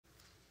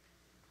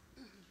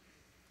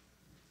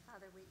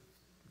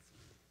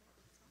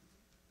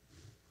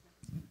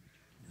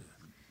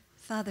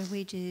Father,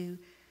 we do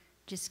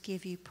just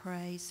give you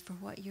praise for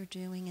what you're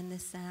doing in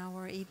this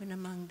hour, even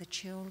among the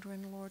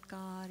children, Lord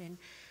God. And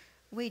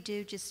we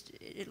do just,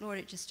 Lord,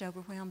 it just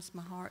overwhelms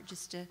my heart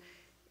just to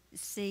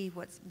see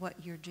what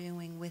you're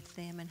doing with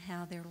them and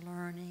how they're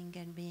learning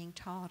and being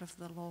taught of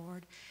the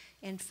Lord.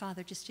 And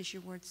Father, just as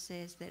your word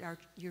says that our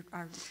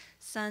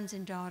sons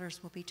and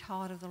daughters will be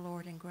taught of the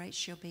Lord, and great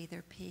shall be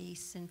their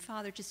peace. And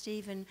Father, just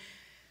even,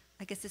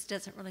 I guess this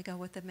doesn't really go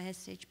with the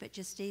message, but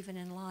just even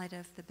in light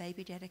of the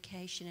baby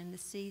dedication and the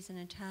season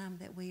and time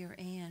that we are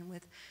in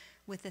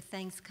with the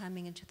things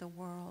coming into the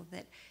world,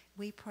 that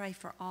we pray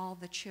for all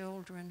the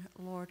children,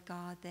 Lord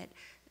God,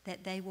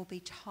 that they will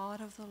be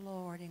taught of the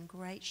Lord, and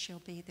great shall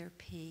be their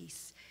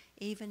peace,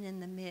 even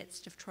in the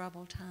midst of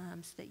troubled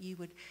times, that you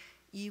would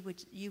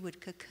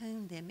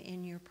cocoon them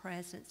in your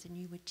presence, and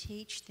you would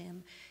teach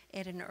them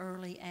at an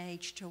early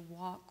age to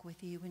walk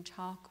with you and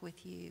talk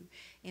with you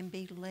and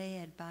be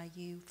led by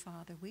you,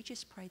 Father. We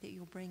just pray that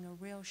you'll bring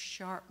a real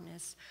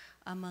sharpness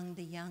among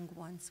the young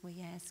ones,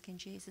 we ask in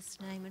Jesus'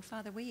 name. And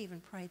Father, we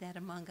even pray that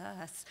among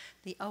us,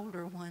 the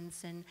older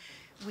ones, and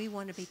we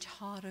want to be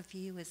taught of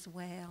you as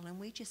well. And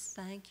we just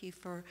thank you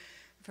for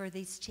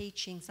these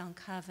teachings on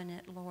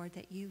covenant, Lord,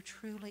 that you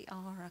truly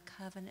are a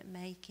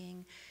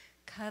covenant-making,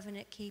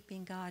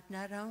 covenant-keeping God.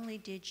 Not only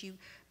did you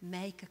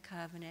make a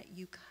covenant,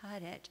 you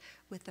cut it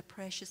with the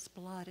precious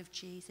blood of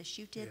Jesus.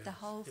 You did the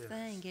whole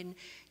thing, and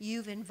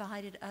you've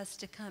invited us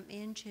to come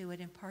into it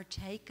and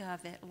partake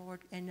of it, Lord,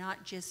 and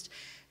not just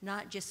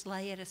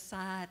lay it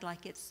aside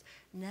like it's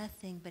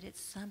nothing, but it's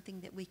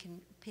something that we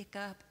can pick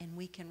up and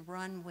we can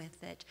run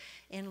with it.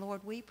 And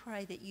Lord, we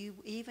pray that you,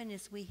 even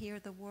as we hear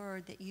the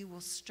word, that you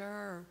will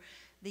stir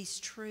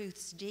these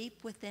truths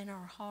deep within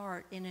our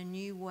heart in a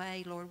new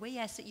way, Lord. We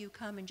ask that you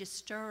come and just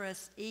stir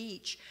us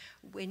each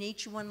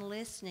one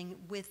listening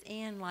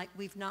within like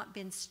we've not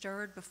been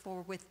stirred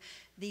before with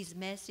these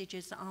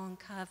messages on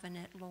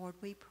covenant, Lord.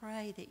 We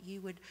pray that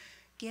you would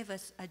give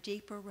us a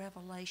deeper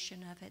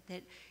revelation of it,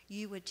 that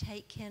you would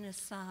take Ken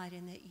aside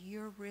and that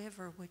your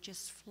river would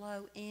just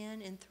flow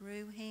in and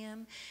through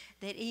him,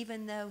 that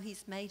even though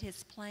he's made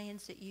his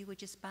plans, that you would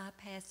just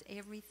bypass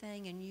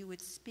everything and you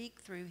would speak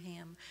through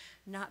him,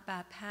 not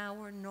by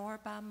power nor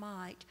by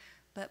might,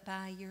 but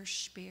by your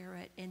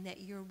Spirit, and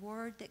that your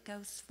word that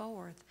goes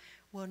forth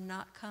will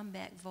not come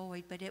back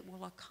void, but it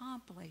will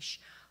accomplish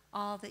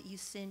all that you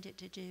send it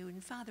to do.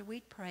 And Father,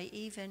 we'd pray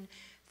even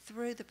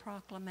through the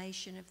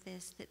proclamation of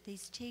this, that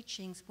these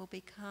teachings will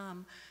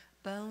become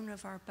bone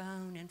of our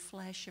bone and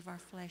flesh of our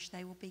flesh.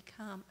 They will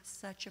become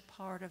such a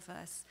part of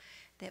us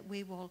that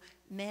we will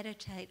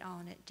meditate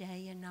on it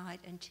day and night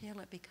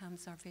until it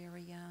becomes our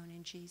very own,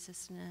 in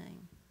Jesus'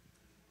 name.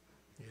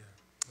 Yeah,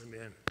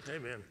 amen,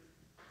 amen.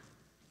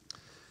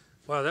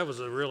 Wow, that was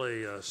a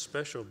really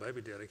special baby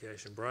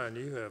dedication. Brian,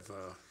 you have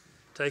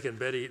taken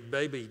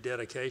baby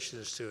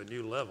dedications to a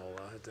new level,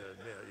 I have to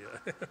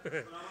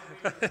admit.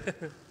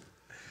 Yeah.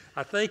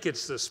 I think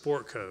it's the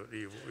sport coat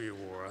you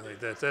wore. I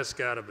think that's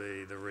got to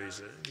be the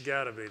reason,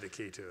 got to be the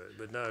key to it.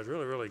 But no, it's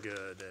really, really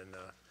good. And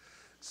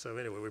so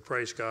anyway, we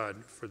praise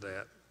God for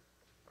that.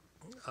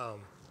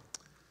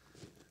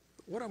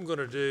 What I'm going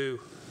to do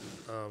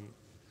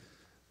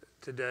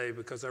today,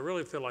 because I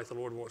really feel like the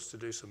Lord wants to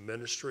do some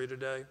ministry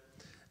today.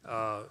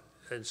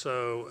 And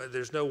so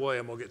there's no way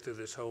I'm going to get through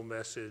this whole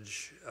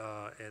message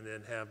and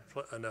then have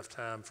enough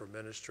time for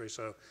ministry.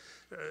 So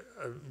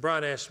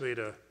Brian asked me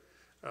to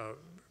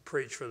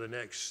preach for the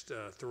next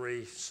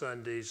 3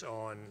 Sundays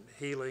on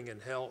healing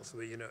and health.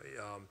 But,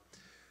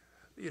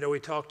 we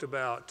talked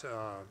about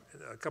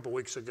a couple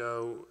weeks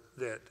ago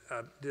that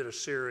I did a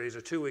series,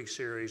 a 2-week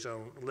series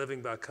on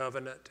living by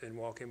covenant and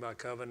walking by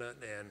covenant.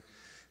 And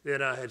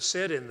then I had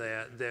said in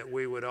that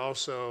we would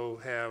also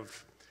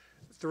have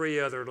 3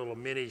 other little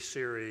mini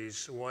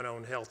series, one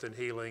on health and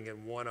healing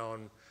and one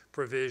on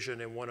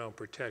provision and one on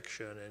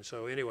protection. And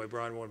so anyway,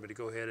 Brian wanted me to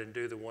go ahead and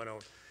do the one on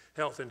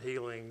health and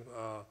healing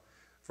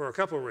for a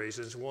couple of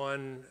reasons.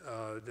 One,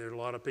 there are a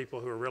lot of people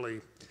who are really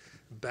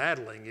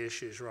battling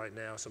issues right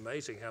now. It's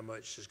amazing how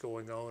much is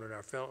going on in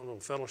our little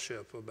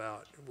fellowship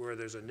about where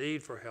there's a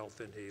need for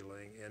health and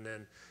healing. And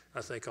then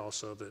I think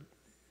also that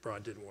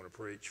Brian didn't want to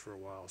preach for a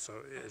while, so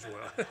as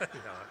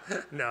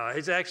well. No,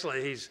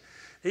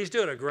 he's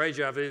doing a great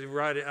job. He's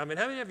writing. I mean,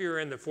 how many of you are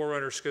in the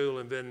Forerunner School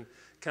and been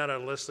kind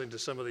of listening to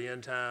some of the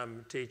end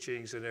time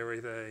teachings and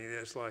everything?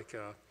 It's like,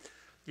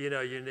 you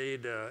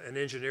need an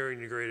engineering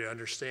degree to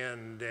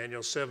understand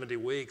Daniel's 70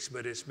 weeks,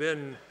 but it's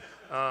been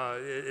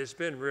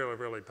really,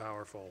 really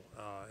powerful.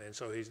 And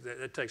so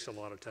it takes a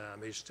lot of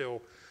time. He's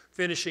still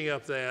finishing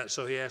up that,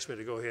 so he asked me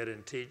to go ahead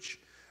and teach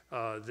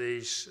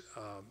these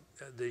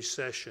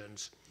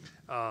sessions.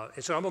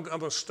 And so I'm going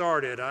to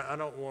start it. I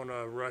don't want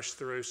to rush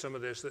through some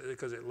of this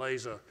because it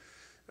lays a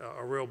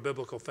real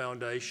biblical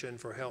foundation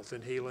for health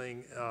and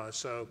healing.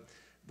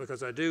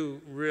 Because I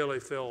do really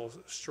feel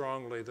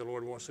strongly the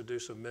Lord wants to do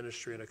some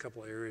ministry in a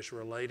couple of areas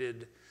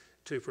related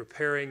to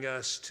preparing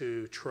us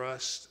to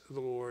trust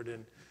the Lord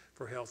and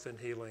for health and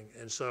healing.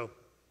 And so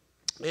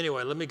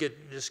anyway, let me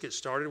just get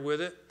started with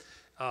it.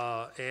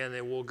 and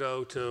then we'll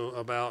go to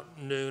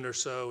about noon or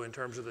so in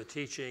terms of the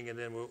teaching, and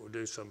then we'll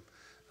do some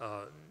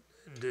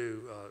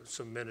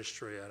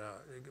ministry.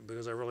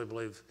 Because I really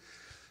believe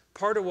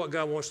part of what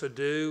God wants to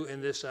do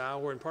in this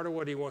hour, and part of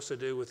what he wants to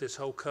do with this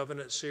whole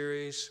covenant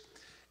series,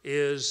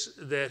 is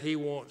that he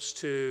wants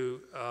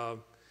to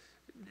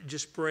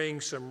just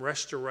bring some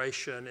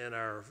restoration in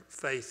our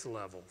faith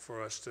level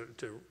for us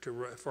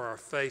for our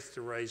faith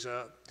to raise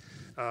up.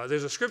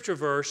 There's a scripture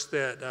verse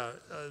that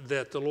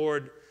the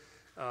Lord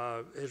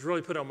has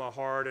really put on my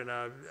heart, and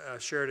I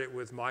shared it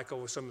with Michael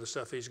with some of the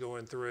stuff he's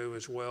going through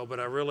as well. But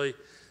I really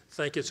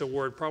think it's a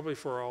word probably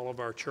for all of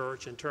our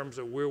church in terms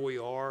of where we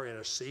are in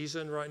a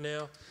season right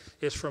now.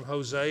 It's from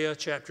Hosea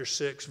chapter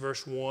 6,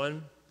 verse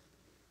 1,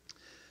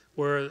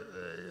 where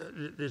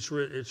it's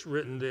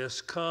written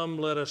this: "Come,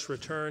 let us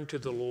return to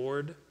the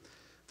Lord,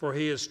 for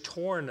he has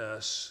torn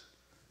us,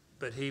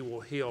 but he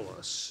will heal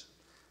us.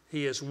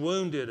 He has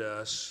wounded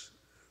us,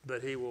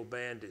 but he will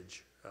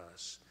bandage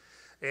us."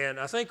 And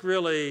I think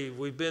really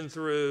we've been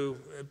through,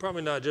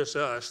 probably not just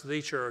us,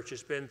 the church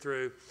has been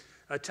through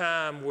a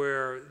time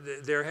where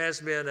there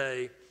has been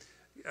a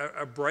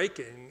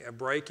breaking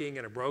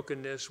and a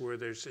brokenness where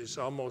it's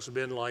almost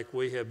been like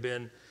we've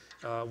been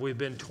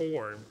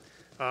torn.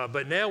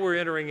 But now we're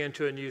entering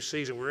into a new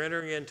season. We're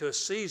entering into a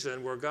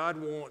season where God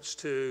wants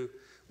to,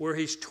 where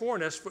he's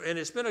torn us, and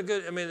it's been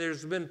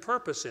there's been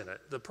purpose in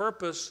it. The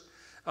purpose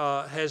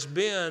has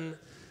been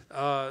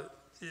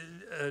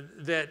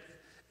that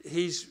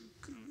he's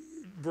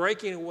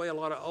breaking away a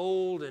lot of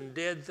old and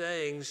dead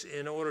things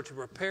in order to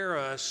prepare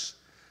us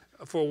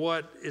for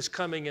what is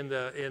coming in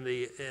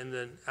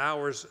the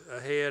hours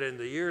ahead and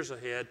the years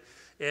ahead,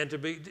 and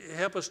to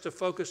help us to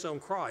focus on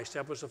Christ,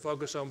 help us to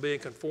focus on being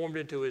conformed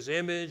into his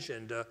image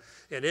and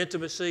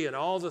intimacy and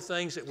all the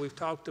things that we've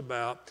talked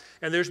about.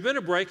 And there's been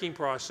a breaking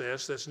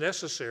process that's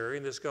necessary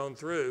and that's gone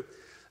through.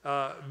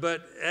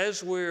 But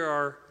as we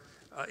are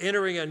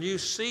entering a new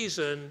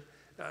season,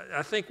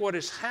 I think what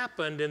has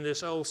happened in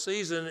this old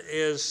season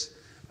is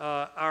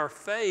our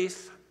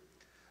faith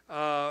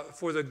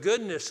for the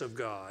goodness of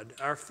God,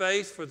 our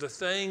faith for the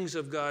things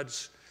of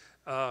God's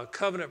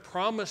covenant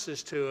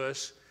promises to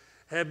us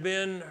have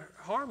been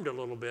harmed a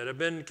little bit, have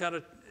been kind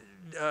of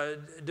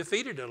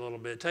defeated a little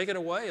bit, taken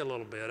away a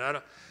little bit.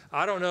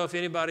 I don't know if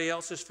anybody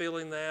else is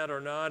feeling that or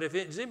not.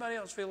 Is anybody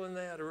else feeling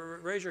that? Or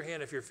raise your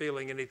hand if you're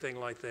feeling anything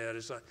like that.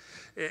 It's like,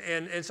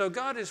 and so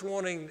God is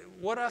wanting,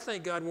 what I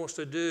think God wants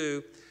to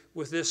do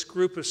with this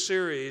group of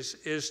series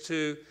is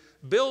to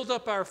build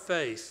up our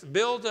faith,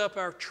 build up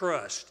our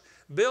trust,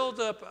 build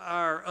up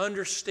our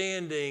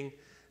understanding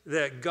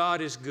that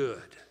God is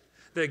good,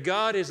 that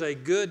God is a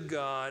good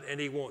God and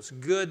he wants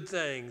good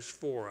things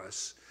for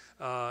us.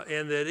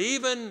 And that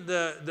even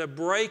the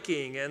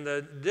breaking and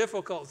the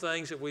difficult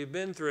things that we've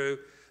been through,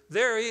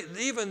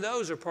 even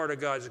those are part of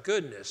God's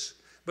goodness,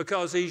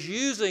 because he's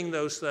using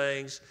those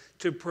things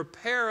to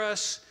prepare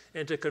us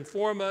and to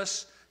conform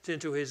us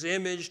into his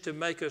image, to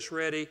make us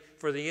ready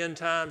for the end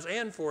times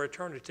and for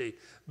eternity.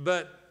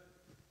 But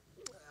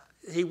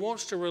he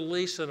wants to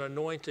release an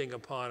anointing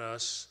upon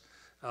us,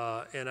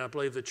 and I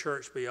believe the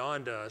church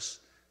beyond us,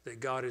 that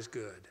God is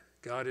good.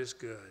 God is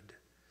good.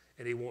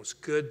 And he wants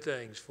good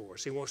things for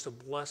us. He wants to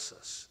bless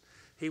us.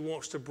 He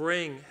wants to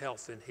bring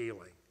health and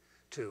healing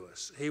to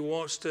us. He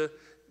wants to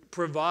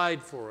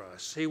provide for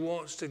us. He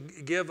wants to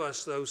give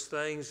us those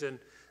things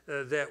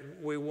that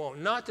we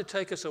want, not to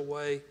take us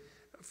away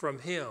from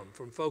him,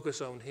 from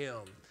focus on him.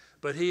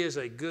 But he is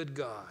a good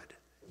God,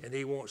 and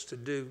he wants to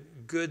do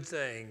good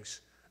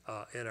things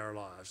in our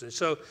lives. And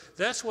so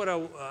that's what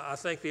I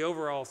think the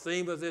overall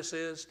theme of this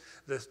is.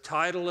 The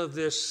title of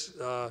this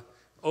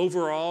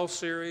overall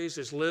series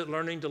is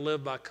Learning to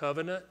Live by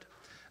Covenant.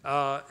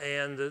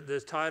 And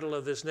the title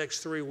of this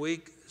next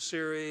 3-week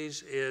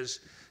series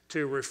is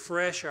To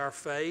Refresh Our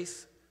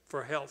Faith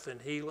for Health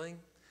and Healing.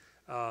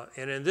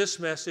 And in this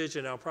message,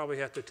 and I'll probably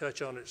have to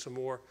touch on it some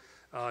more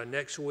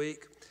next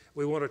week,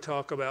 we want to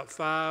talk about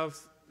 5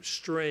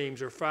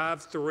 streams or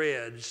 5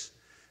 threads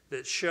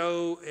that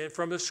show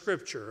from the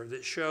Scripture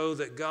that show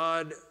that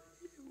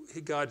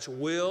God's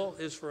will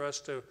is for us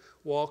to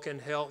walk in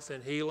health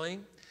and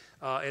healing,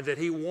 and that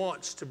he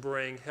wants to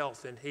bring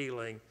health and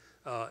healing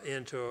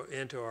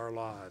into our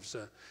lives.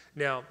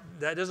 Now,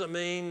 that doesn't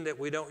mean that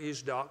we don't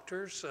use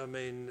doctors. I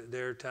mean,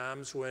 there are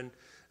times when,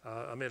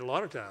 a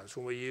lot of times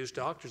when we use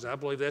doctors, I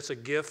believe that's a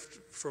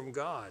gift from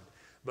God.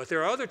 But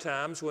there are other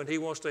times when he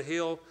wants to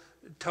heal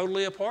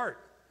totally apart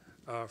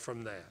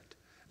from that.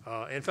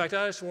 In fact,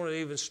 I just want to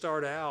even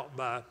start out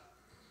by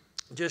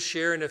just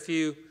sharing a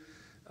few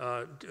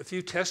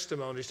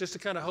testimonies, just to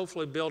kind of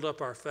hopefully build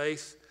up our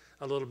faith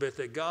a little bit,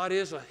 that God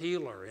is a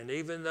healer. And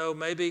even though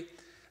maybe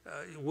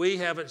we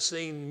haven't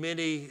seen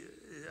many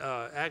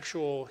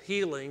actual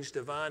healings,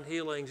 divine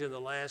healings in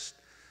the last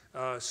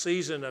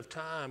season of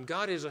time,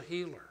 God is a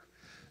healer.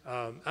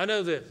 I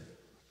know that,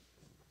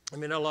 a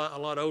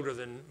lot older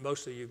than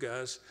most of you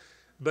guys,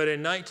 but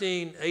in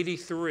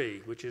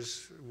 1983, which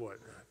is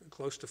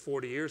close to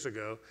 40 years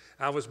ago,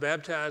 I was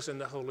baptized in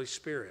the Holy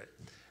Spirit.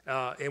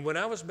 And when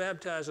I was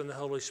baptized in the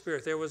Holy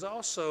Spirit, there was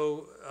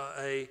also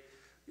a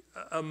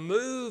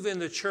move in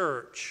the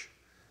church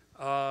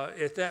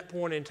at that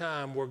point in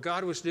time where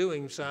God was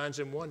doing signs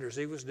and wonders.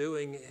 He was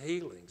doing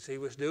healings. He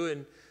was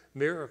doing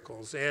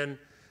miracles. And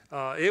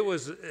it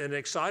was an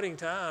exciting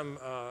time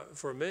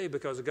for me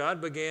because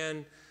God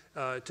began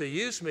to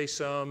use me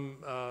some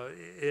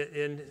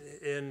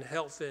in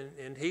health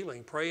and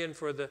healing, praying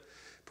for the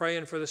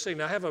sick.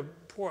 Now, I have a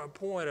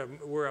point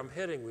of where I'm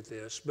heading with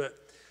this, but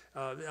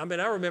I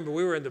remember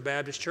we were in the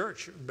Baptist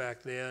church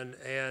back then,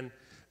 and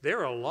there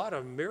are a lot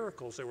of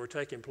miracles that were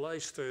taking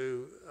place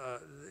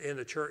in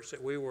the church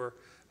that we were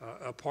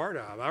a part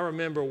of. I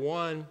remember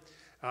one.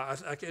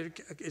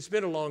 It's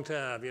been a long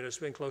time. It's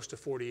been close to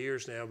 40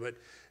 years now. But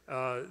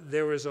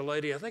there was a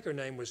lady. I think her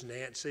name was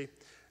Nancy.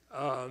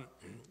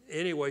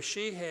 Anyway,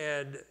 she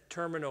had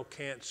terminal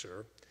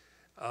cancer,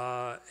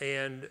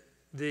 and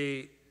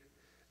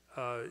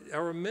I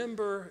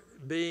remember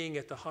being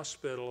at the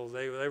hospital.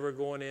 They were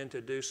going in to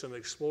do some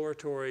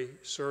exploratory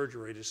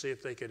surgery to see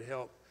if they could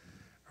help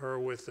her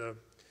with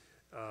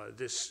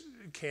this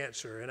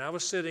cancer. And I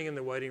was sitting in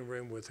the waiting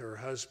room with her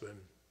husband.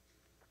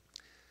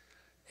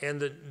 And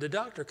the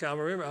doctor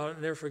comes, I'll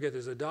never forget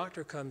this, the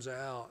doctor comes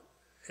out,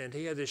 and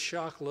he had this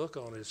shocked look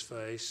on his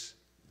face.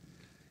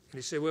 And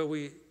he said, well,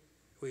 we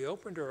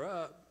opened her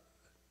up,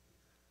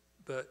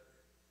 but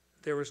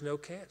there was no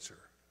cancer.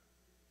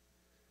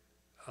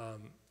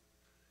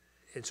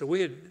 And so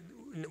we had,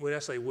 when I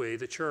say we,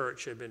 the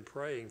church had been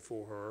praying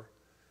for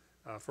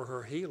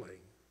her healing.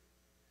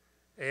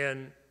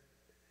 And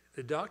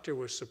the doctor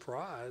was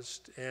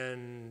surprised.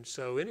 And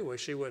so anyway,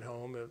 she went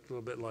home a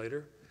little bit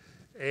later,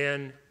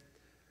 and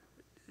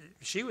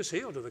she was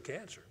healed of the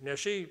cancer. Now,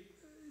 she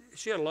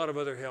had a lot of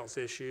other health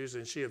issues,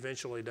 and she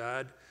eventually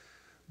died,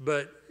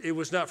 but it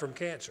was not from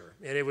cancer.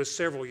 And it was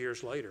several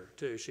years later,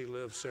 too. She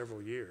lived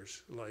several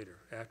years later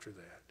after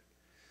that.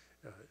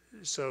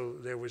 So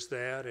there was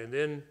that. And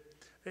then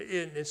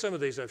in some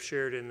of these I've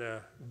shared in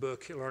the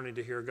book, Learning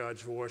to Hear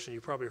God's Voice, and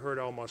you probably heard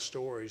all my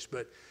stories.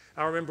 But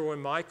I remember when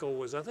Michael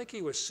was, I think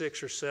he was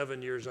 6 or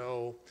 7 years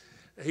old.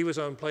 He was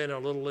playing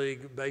on a little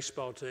league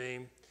baseball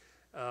team,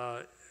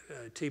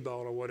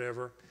 T-ball or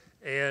whatever.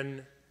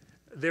 And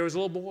there was a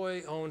little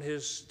boy on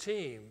his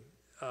team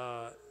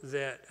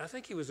that I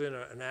think he was in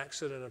an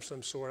accident of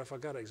some sort. I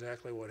forgot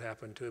exactly what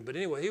happened to him. But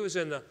anyway, he was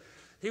in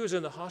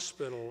the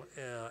hospital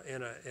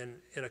in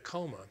a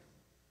coma.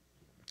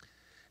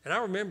 And I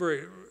remember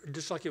it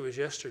just like it was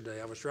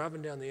yesterday. I was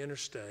driving down the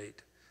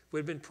interstate.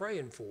 We'd been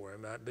praying for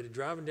him, but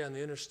driving down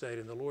the interstate,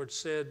 and the Lord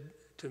said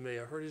to me,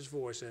 I heard his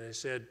voice, and he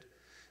said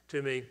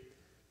to me,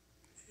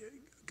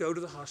 go to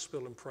the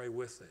hospital and pray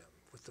with them,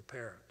 with the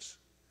parents.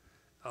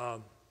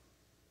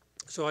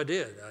 So I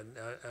did.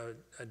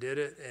 I did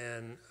it,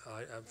 and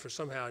for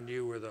somehow I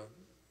knew where the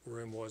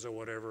room was or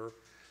whatever.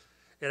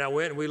 And I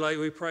went, and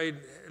we prayed,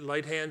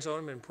 laid hands on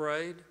him and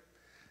prayed.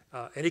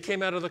 And he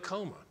came out of the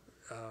coma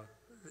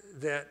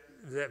that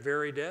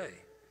very day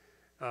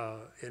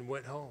and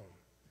went home.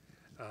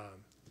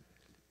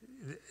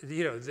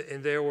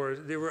 And there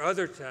were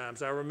other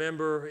times. I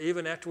remember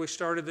even after we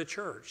started the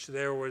church,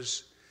 there were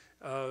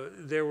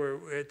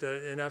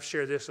and I've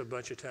shared this a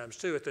bunch of times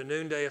too, at the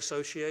Noonday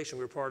Association.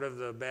 We were part of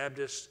the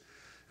Baptist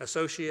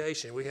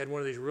Association. We had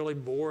one of these really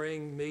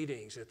boring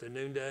meetings at the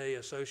Noonday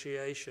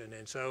Association.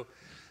 And so,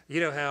 you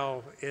know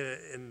how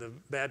in the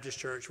Baptist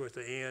church with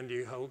the end,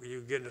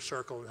 you get in a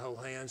circle and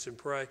hold hands and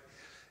pray.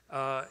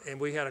 And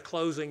we had a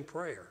closing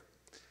prayer.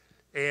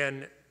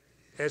 And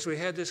as we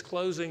had this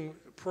closing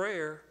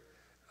prayer,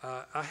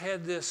 I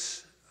had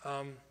this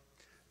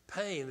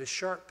pain, this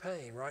sharp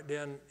pain right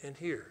down in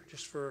here,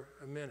 just for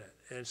a minute.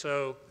 And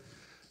so,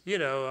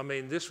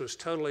 this was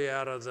totally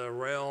out of the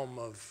realm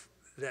of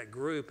that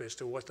group as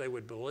to what they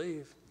would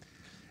believe.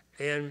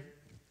 And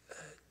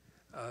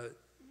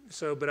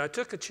but I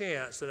took a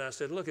chance and I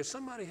said, look, if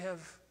somebody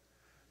have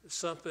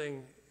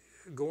something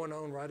going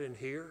on right in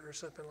here or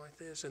something like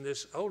this, and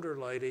this older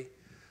lady,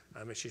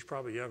 she's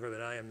probably younger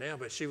than I am now,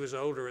 but she was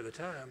older at the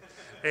time,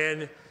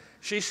 and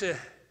she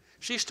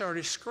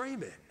started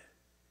screaming.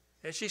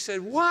 And she said,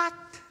 what?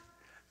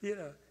 And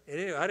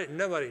anyway,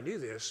 nobody knew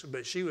this,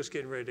 but she was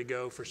getting ready to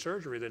go for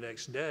surgery the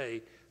next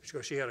day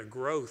because she had a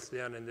growth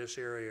down in this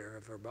area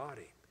of her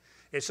body.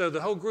 And so the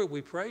whole group,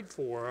 we prayed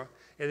for her,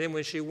 and then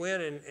when she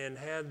went and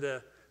had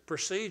the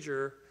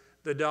procedure,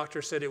 the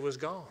doctor said it was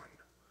gone.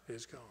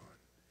 It's gone,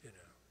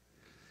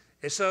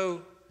 And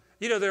so,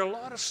 there are a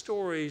lot of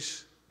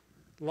stories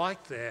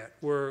like that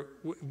where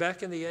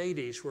back in the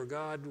 80s where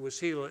God was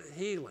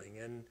healing.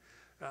 And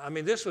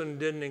this one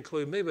didn't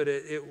include me, but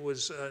it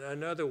was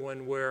another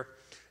one where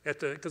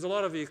because a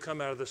lot of you have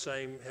come out of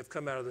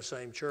the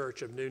same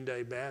church of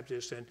Noonday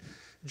Baptist, and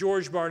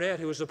George Barnett,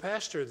 who was the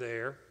pastor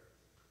there,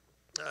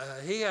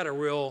 he had a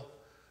real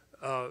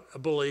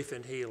belief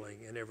in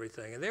healing and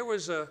everything. And there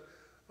was a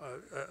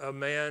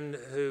man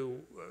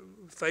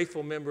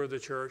faithful member of the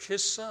church,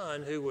 his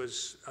son, who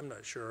was, I'm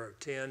not sure,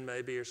 10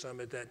 maybe or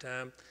something at that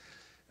time,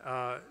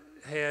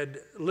 had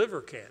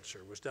liver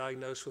cancer, was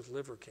diagnosed with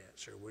liver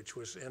cancer, which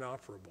was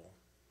inoperable.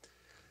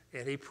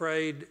 And he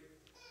prayed,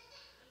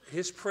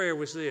 his prayer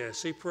was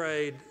this. He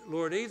prayed,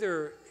 Lord,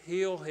 either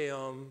heal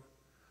him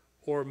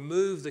or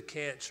move the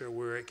cancer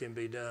where it can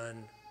be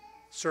done,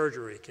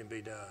 surgery can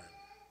be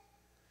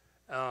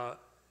done.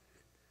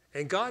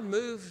 And God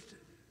moved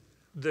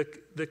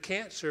the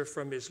cancer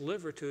from his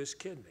liver to his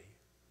kidney.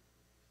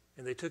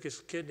 And they took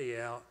his kidney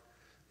out,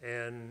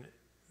 and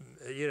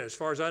as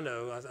far as I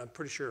know, I'm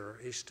pretty sure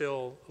he's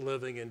still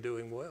living and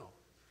doing well.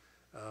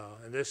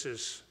 And this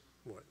is,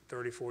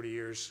 30, 40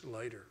 years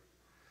later.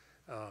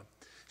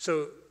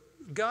 So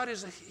God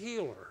is a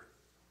healer.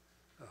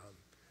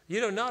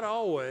 Not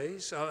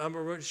always. I'm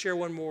going to share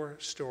one more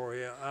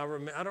story. I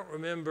don't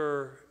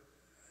remember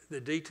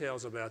the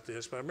details about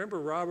this, but I remember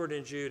Robert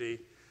and Judy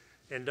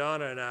and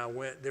Donna and I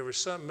went. There was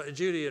something,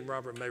 Judy and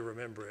Robert may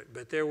remember it,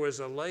 but there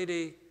was a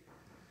lady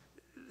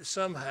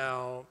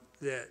somehow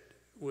that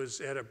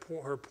was at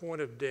her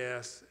point of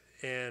death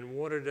and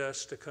wanted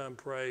us to come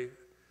pray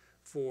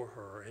for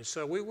her. And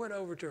so we went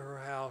over to her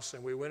house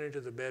and we went into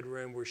the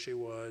bedroom where she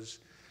was,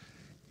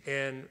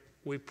 and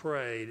we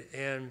prayed.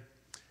 And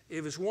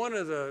it was one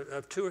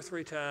of 2 or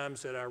 3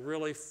 times that I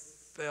really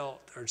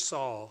felt or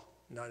saw,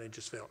 not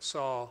just felt,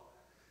 saw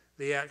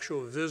the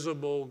actual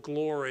visible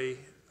glory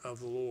of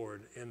the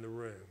Lord in the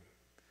room.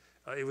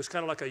 It was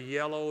kind of like a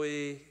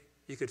yellowy,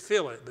 you could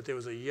feel it, but there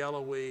was a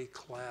yellowy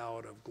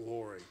cloud of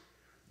glory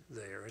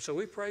there. And so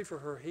we prayed for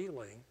her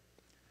healing.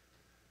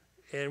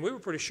 And we were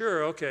pretty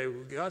sure, okay,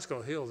 God's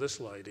going to heal this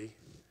lady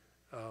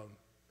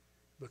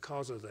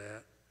because of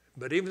that.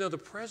 But even though the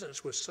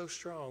presence was so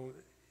strong,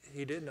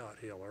 he did not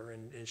heal her,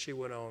 and she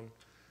went on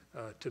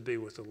to be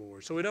with the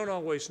Lord. So we don't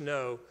always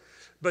know.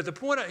 But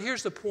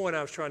here's the point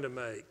I was trying to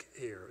make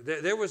here.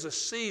 There was a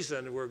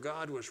season where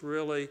God was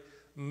really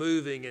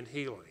moving and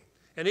healing.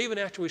 And even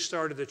after we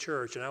started the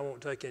church, and I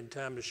won't take any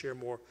time to share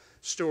more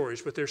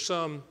stories, but there's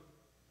some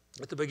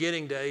at the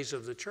beginning days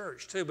of the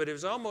church too. But it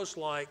was almost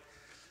like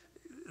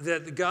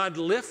that God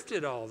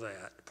lifted all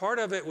that. Part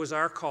of it was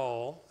our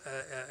call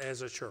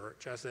as a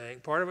church, I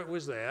think. Part of it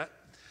was that.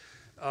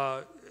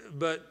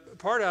 But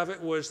part of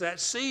it was that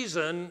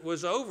season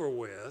was over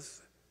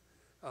with.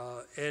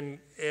 And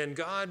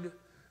God,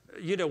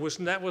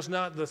 that was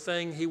not the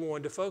thing he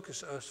wanted to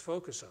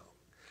focus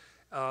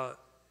on.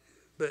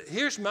 But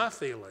here's my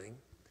feeling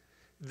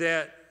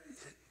that,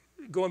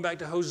 going back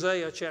to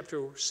Hosea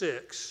chapter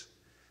 6,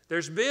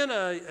 there's been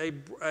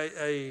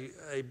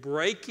a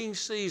breaking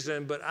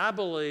season, but I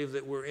believe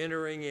that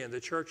the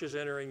church is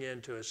entering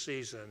into a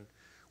season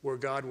where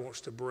God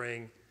wants to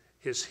bring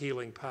his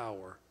healing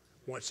power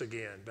once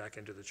again back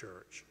into the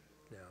church.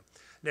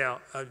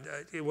 Now,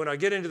 when I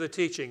get into the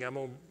teaching, I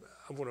want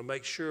to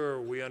make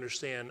sure we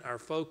understand our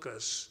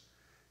focus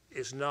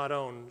is not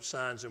on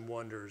signs and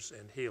wonders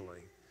and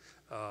healing.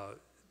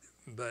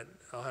 But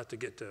I'll have to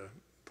get to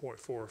point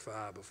 4 or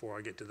 5 before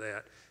I get to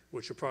that,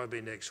 which will probably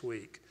be next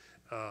week.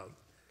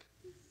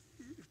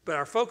 But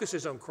our focus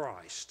is on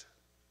Christ.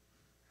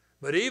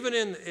 But even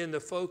in the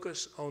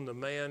focus on the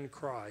man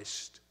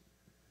Christ,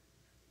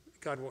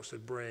 God wants to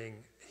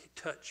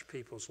touch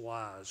people's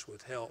lives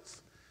with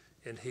health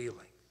and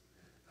healing.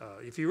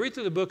 If you read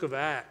through the book of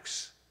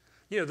Acts,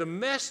 the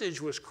message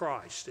was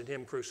Christ and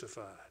him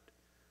crucified.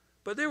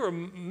 But there were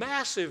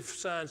massive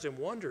signs and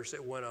wonders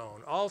that went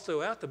on all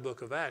throughout the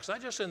book of Acts,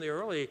 not just in the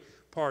early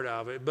part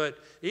of it, but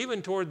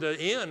even toward the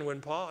end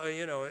when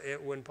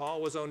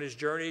Paul was on his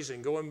journeys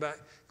and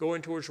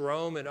going towards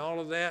Rome and all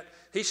of that,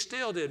 he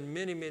still did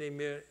many, many,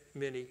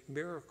 many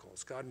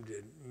miracles. God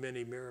did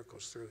many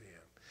miracles through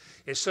him.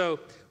 And so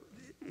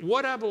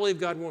what I believe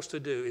God wants to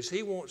do is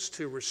he wants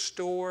to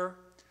restore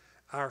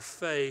our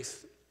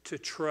faith to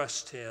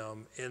trust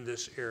him in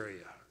this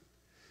area.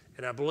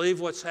 And I believe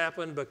what's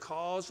happened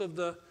because of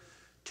the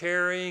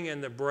tearing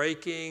and the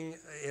breaking,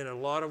 in a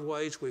lot of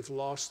ways, we've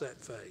lost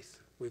that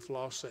faith. We've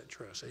lost that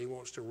trust. And he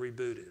wants to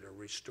reboot it or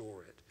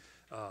restore it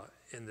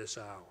in this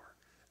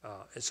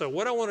hour. And so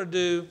what I want to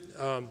do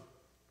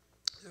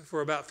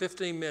for about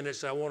 15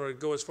 minutes, I want to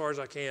go as far as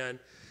I can,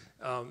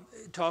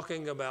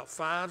 talking about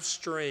 5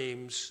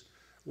 streams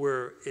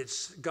where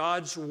it's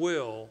God's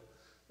will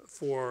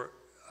for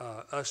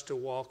us to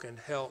walk in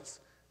health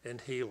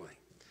and healing.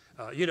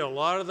 A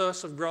lot of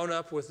us have grown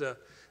up with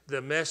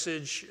the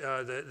message,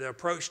 the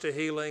approach to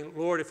healing.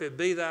 Lord, if it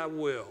be thy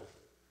will,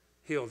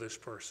 heal this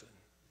person.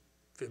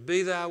 If it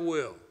be thy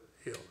will,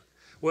 heal it.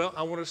 Well,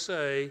 I want to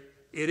say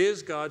it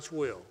is God's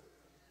will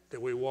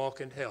that we walk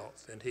in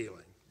health and healing.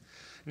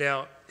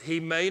 Now, he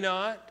may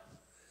not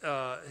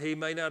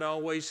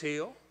always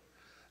heal,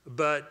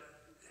 but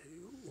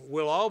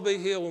we'll all be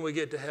healed when we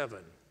get to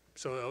heaven.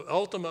 So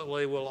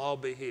ultimately, we'll all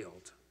be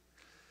healed.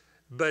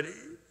 But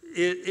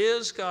it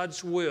is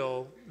God's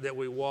will that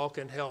we walk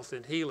in health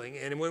and healing.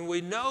 And when we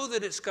know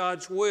that it's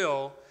God's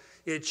will,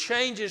 it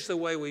changes the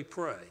way we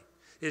pray.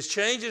 It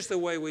changes the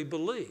way we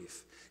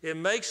believe. It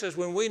makes us,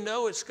 when we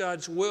know it's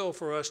God's will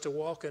for us to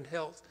walk in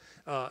health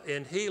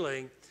and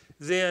healing,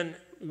 then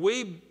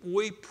we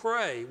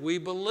pray, we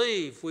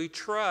believe, we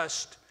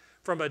trust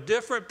from a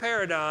different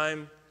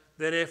paradigm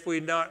than if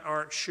we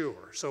aren't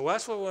sure. So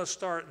that's what we want to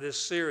start this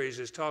series,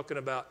 is talking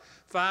about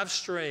 5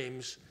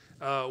 streams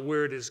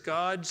where it is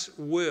God's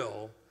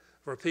will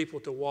for people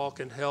to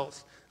walk in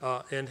health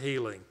and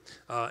healing.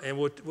 And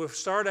we'll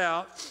start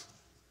out,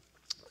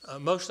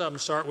 most of them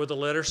start with the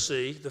letter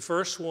C. The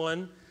first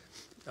one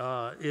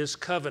is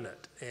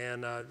covenant.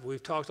 And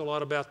we've talked a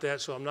lot about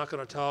that, so I'm not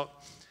going to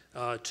talk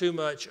too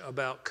much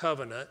about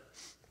covenant.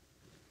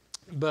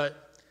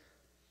 But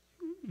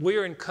we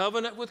are in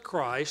covenant with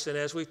Christ, and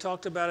as we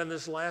talked about in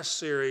this last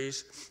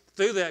series,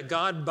 through that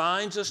God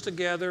binds us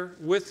together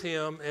with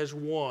him as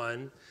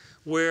one,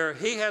 where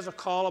he has a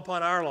call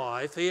upon our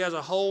life, he has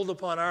a hold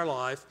upon our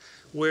life,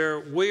 where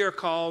we are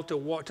called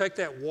to take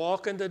that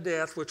walk into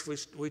death, which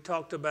we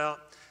talked about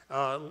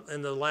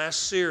in the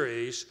last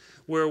series,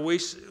 where we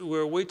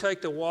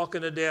take the walk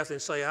into death and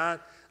say,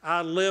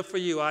 I live for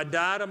you. I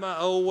die to my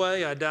old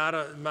way. I die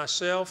to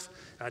myself.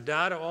 I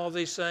die to all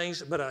these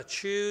things, but I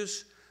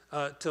choose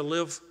to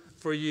live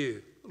for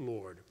you,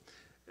 Lord.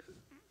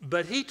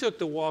 But he took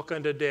the walk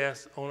unto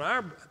death on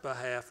our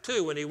behalf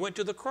too when he went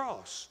to the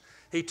cross.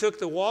 He took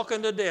the walk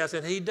unto death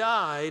and he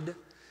died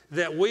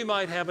that we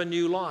might have a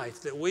new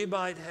life, that we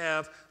might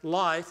have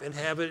life and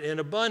have it in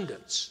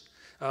abundance.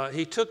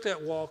 He took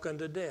that walk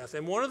unto death.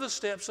 And one of the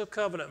steps of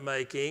covenant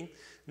making,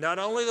 not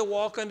only the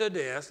walk unto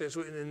death,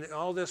 and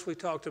all this we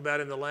talked about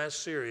in the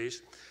last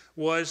series,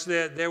 was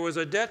that there was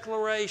a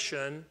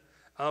declaration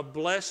of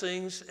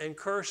blessings and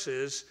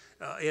curses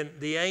in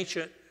the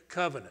ancient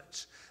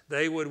covenants.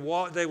 They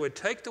would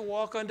take the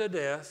walk unto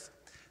death.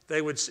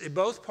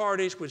 Both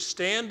parties would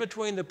stand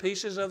between the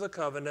pieces of the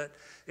covenant,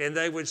 and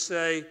they would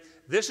say,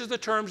 this is the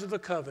terms of the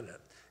covenant,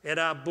 and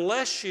I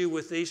bless you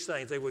with these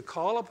things. They would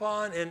call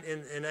upon,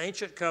 in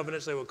ancient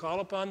covenants, they would call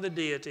upon the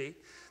deity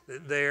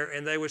there,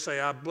 and they would say,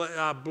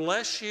 I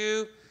bless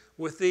you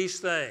with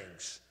these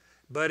things.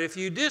 But if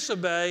you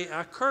disobey,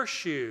 I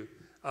curse you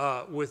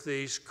with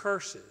these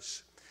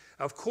curses.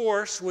 Of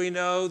course, we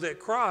know that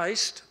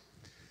Christ,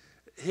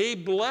 he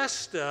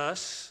blessed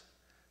us,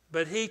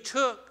 but he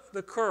took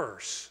the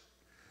curse.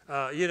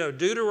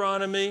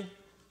 Deuteronomy,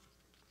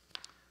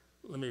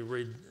 let me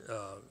read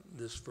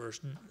this verse.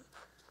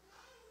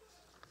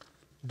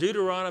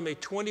 Deuteronomy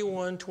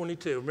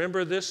 21:22.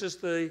 Remember, this is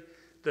the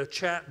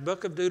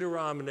book of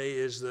Deuteronomy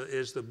is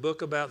the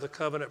book about the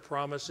covenant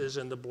promises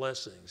and the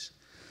blessings.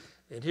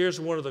 And here's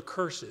one of the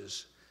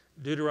curses.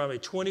 Deuteronomy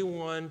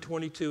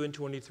 21:22 and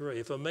 23.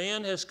 If a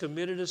man has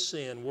committed a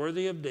sin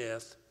worthy of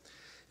death,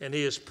 and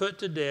he is put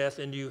to death,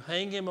 and you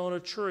hang him on a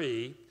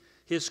tree,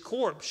 his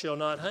corpse shall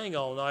not hang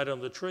all night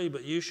on the tree,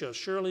 but you shall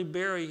surely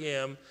bury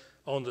him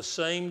on the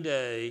same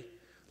day,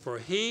 for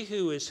he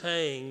who is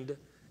hanged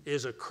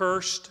is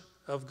accursed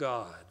of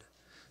God,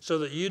 so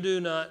that you do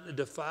not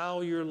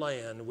defile your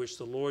land, which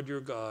the Lord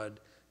your God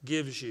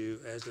gives you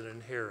as an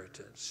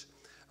inheritance.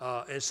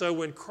 And so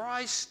when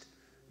Christ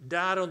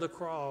died on the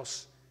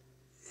cross,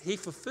 he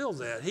fulfilled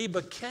that. He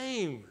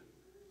became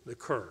the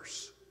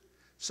curse,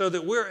 so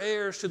that we're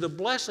heirs to the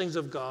blessings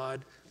of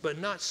God, but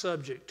not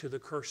subject to the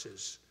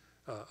curses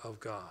of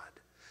God.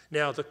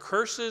 Now, the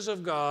curses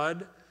of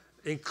God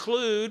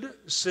include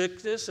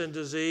sickness and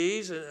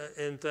disease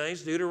and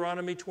things.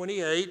 Deuteronomy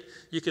 28,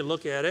 you can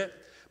look at it.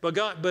 But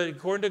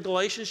according to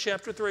Galatians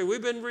chapter 3,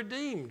 we've been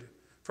redeemed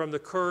from the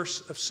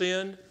curse of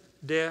sin,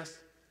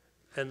 death,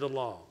 and the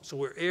law. So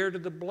we're heir to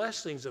the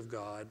blessings of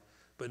God,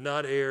 but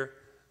not heir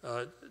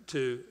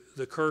to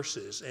the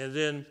curses. And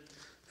then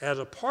as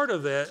a part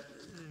of that,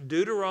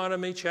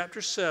 Deuteronomy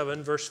chapter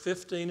 7, verse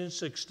 15 and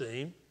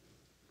 16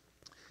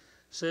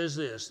 says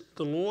this,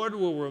 the Lord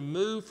will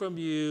remove from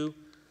you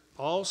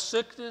all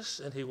sickness,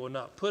 and he will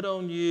not put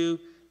on you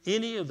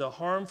any of the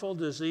harmful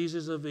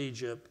diseases of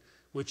Egypt,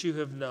 which you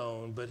have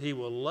known, but he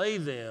will lay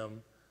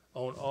them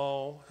on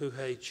all who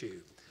hate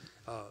you.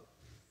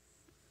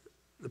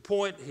 The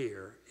point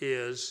here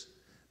is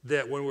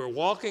that when we're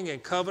walking in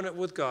covenant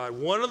with God,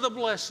 one of the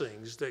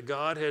blessings that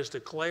God has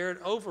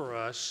declared over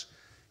us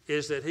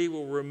is that he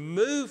will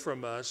remove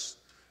from us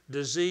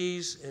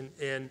disease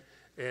and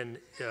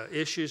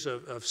issues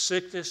of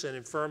sickness and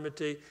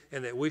infirmity,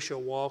 and that we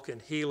shall walk in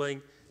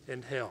healing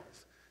and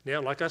health.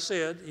 Now, like I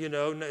said,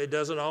 it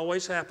doesn't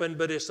always happen,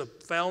 but it's a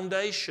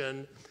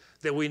foundation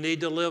that we need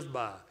to live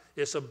by.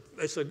 It's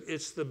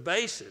the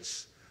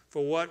basis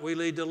for what we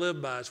need to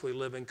live by as we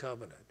live in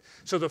covenant.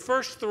 So the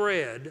first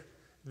thread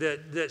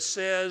that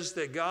says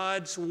that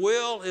God's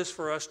will is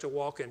for us to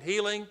walk in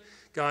healing,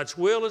 God's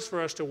will is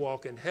for us to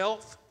walk in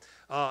health,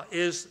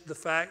 is the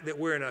fact that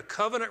we're in a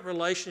covenant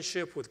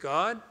relationship with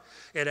God.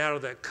 And out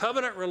of that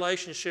covenant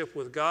relationship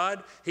with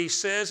God, he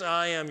says,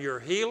 I am your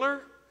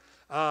healer.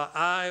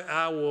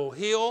 I will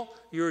heal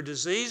your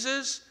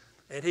diseases.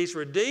 And he's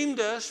redeemed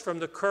us from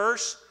the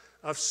curse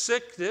of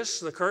sickness,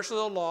 the curse of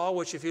the law,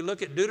 which if you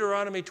look at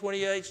Deuteronomy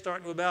 28,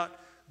 starting with about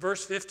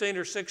verse 15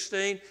 or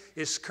 16,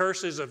 is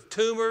curses of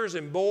tumors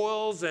and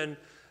boils and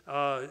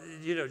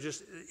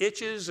just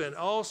itches and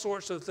all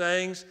sorts of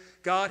things.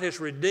 God has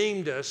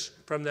redeemed us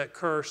from that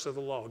curse of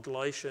the law.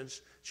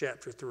 Galatians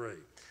chapter 3.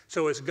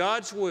 So it's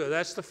God's will.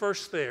 That's the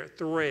first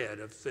thread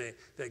of thing,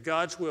 that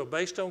God's will,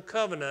 based on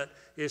covenant,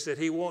 is that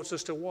he wants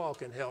us to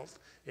walk in health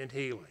and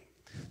healing.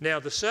 Now,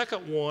 the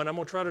second one, I'm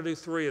going to try to do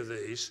 3 of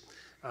these,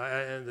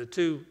 and the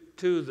two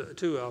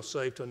I'll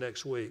save till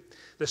next week.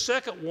 The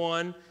second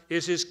one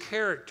is his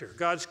character,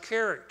 God's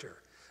character.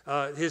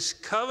 His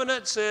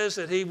covenant says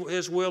that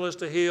his will is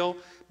to heal,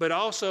 but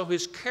also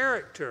his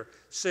character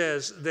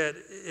says that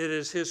it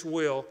is his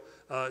will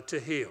to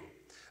heal.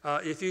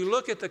 If you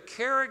look at the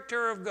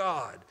character of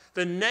God,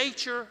 the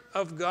nature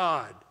of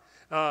God,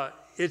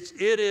 it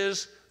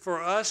is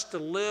for us to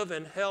live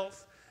in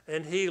health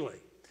and healing.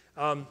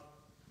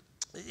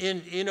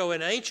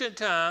 In ancient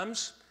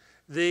times,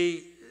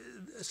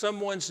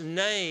 someone's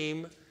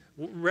name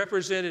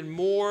represented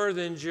more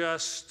than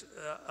just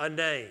a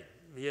name.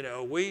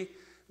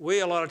 We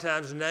a lot of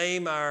times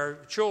name our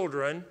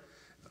children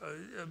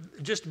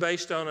just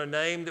based on a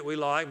name that we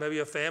like, maybe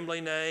a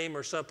family name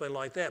or something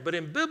like that. But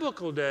in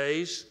biblical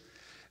days,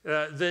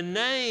 the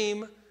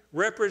name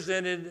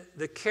represented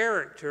the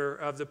character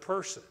of the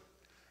person.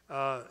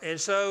 And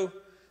so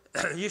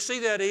you see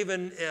that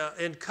even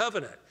in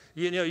covenant.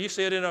 You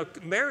see it in a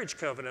marriage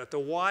covenant. The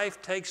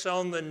wife takes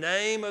on the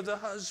name of the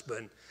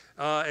husband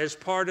as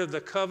part of the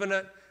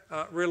covenant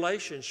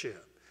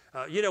relationship.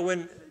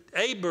 When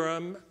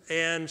Abram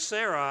and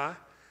Sarai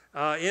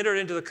entered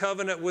into the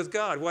covenant with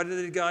God, what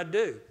did God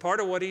do?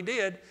 Part of what he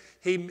did,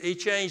 he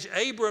changed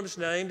Abram's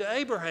name to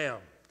Abraham.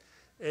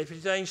 And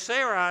he changed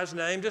Sarai's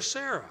name to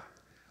Sarah.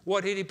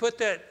 What did he put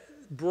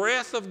that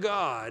breath of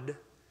God,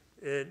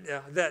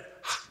 that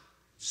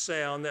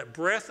sound, that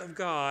breath of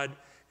God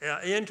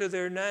into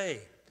their name?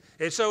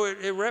 And so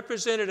it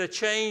represented a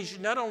change,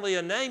 not only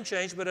a name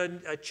change, but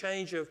a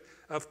change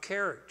of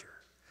character.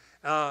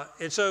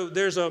 And so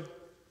here's a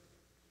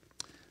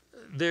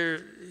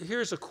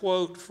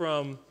quote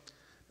from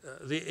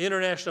the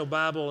International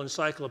Bible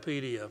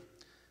Encyclopedia.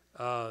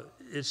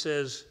 It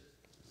says,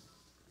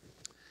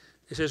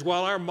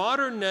 while our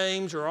modern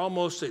names are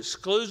almost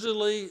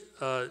exclusively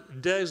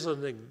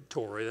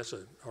designatory, that's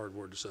a hard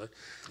word to say,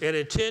 and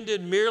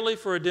intended merely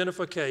for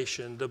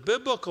identification, the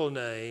biblical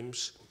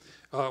names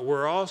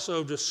were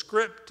also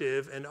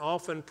descriptive and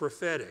often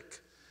prophetic.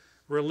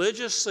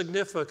 Religious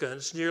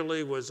significance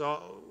nearly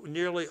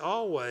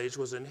always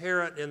was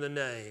inherent in the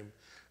name.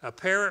 A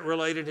parent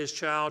related his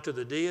child to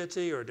the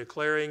deity or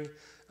declaring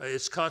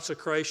its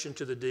consecration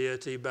to the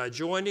deity by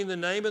joining the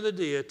name of the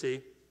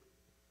deity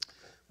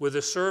with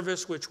the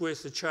service which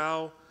the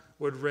child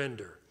would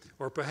render,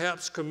 or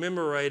perhaps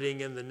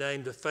commemorating in the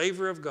name the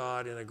favor of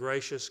God and a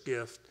gracious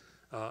gift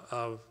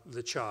of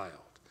the child.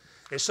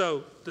 And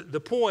so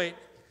the point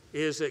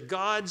is that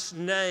God's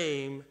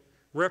name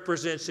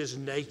represents his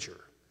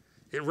nature.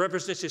 It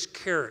represents his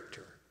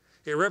character.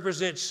 It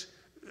represents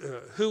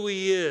who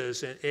he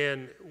is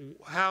and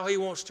how he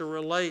wants to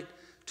relate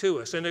to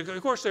us. And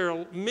of course, there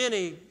are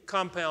many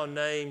compound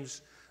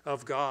names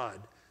of God.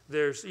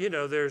 There's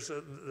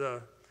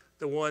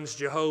the ones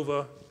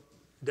Jehovah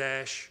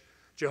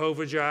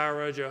Jehovah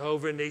Jireh,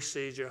 Jehovah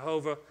Nisi,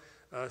 Jehovah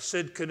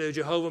Sidkenu,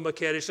 Jehovah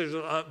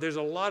Makedesh. There's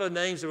a lot of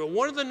names, but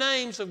one of the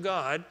names of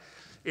God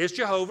is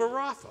Jehovah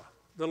Rapha,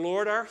 the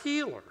Lord our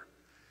healer.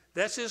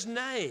 That's his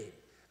name.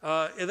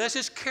 And that's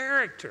his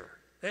character.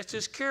 That's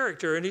his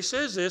character. And he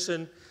says this,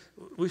 and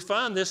we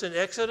find this in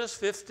Exodus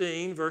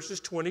 15, verse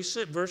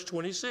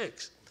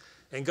 26.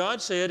 And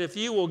God said, if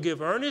you will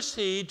give earnest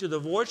heed to the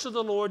voice of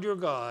the Lord your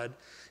God,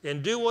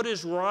 and do what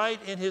is right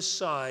in his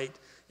sight,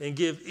 and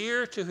give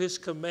ear to his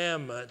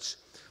commandments,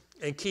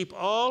 and keep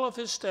all of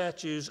his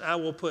statutes, I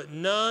will put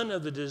none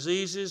of the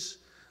diseases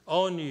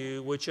on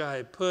you which I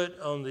have put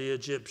on the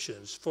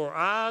Egyptians. For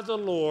I, the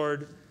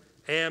Lord,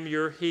 am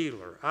your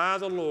healer. I,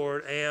 the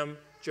Lord, am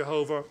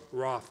Jehovah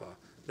Rapha,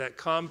 that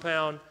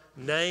compound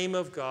name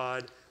of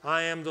God.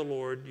 I am the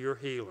Lord, your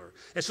healer.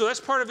 And so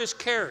that's part of his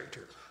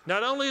character.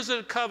 Not only is it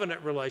a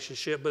covenant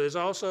relationship, but it's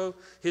also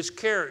his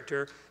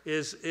character,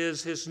 is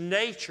his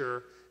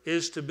nature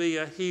is to be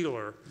a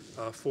healer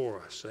for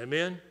us.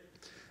 Amen?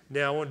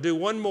 Now, I want to do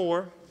one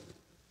more.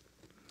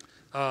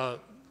 I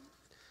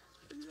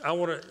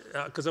want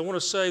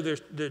to say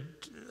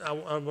I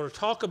want to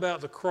talk about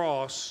the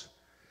cross,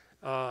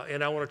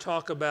 and I want to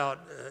talk about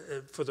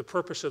for the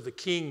purpose of the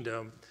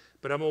kingdom,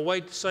 but I'm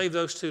going to save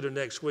those two to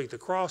next week. The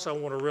cross, I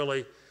want to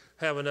really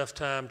have enough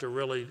time to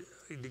really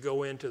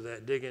go into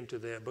that, dig into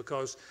that,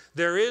 because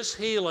there is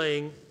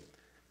healing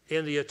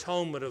in the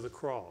atonement of the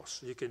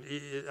cross.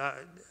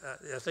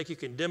 I think you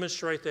can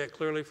demonstrate that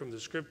clearly from the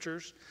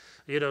scriptures.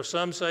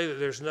 Some say that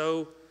there's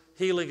no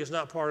healing is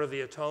not part of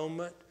the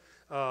atonement.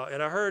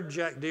 And I heard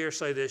Jack Deere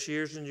say this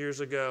years and years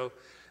ago.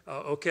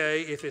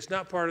 Okay, if it's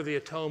not part of the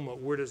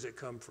atonement, where does it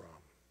come from?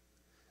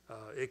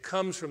 It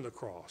comes from the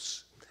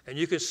cross. And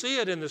you can see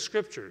it in the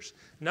scriptures.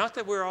 Not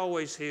that we're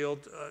always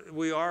healed.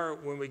 We are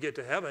when we get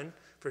to heaven,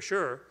 for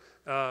sure.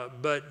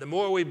 But the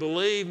more we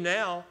believe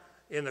now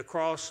in the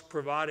cross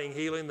providing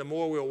healing, the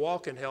more we'll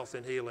walk in health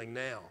and healing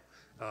now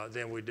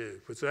than we do.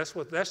 So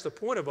that's the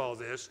point of all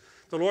this.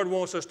 The Lord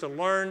wants us to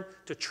learn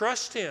to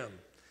trust him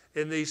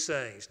in these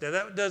things. Now,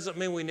 that doesn't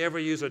mean we never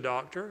use a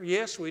doctor.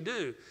 Yes, we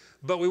do.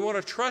 But we want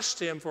to trust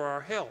him for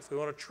our health. We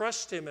want to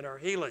trust him in our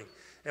healing.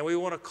 And we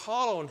want to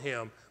call on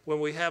him when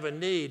we have a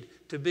need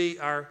to be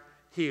our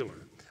healer.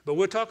 But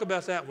we'll talk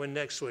about that one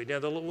next week. Now,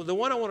 the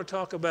one I want to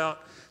talk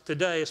about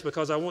today is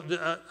because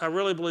I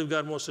really believe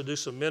God wants to do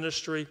some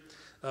ministry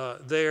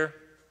there.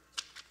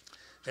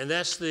 And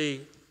that's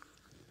the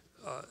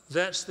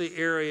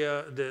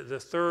area, the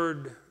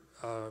third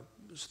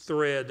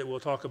thread that we'll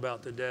talk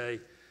about today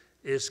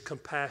is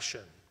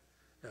compassion.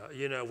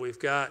 Now, we've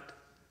got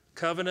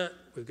covenant,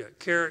 we've got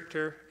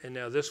character, and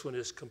now this one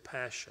is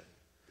compassion.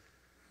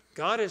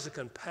 God is a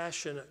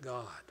compassionate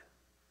God.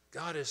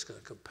 God is a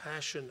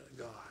compassionate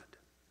God.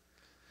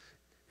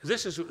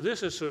 This is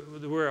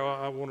where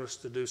I want us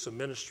to do some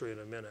ministry in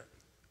a minute.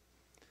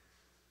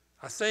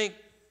 I think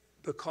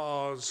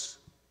because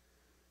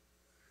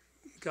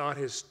God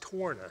has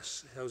torn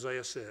us,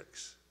 Hosea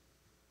 6.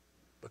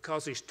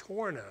 Because he's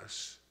torn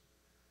us,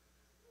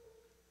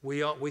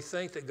 we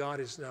think that God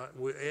is not,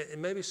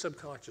 and maybe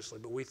subconsciously,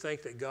 but we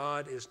think that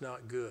God is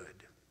not good.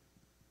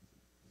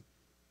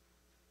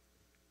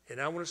 And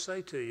I want to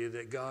say to you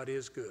that God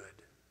is good.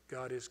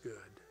 God is good.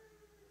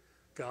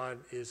 God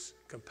is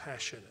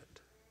compassionate.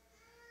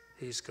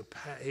 He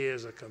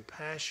is a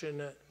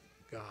compassionate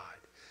God.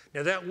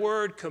 Now that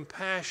word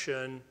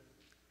compassion,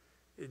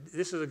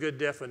 this is a good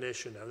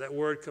definition of that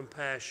word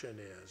compassion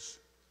is.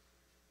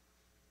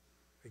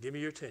 Give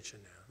me your attention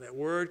now. That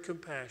word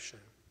compassion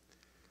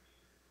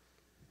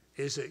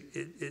is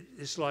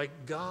it's like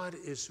God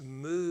is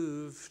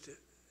moved.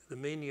 The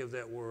meaning of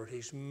that word,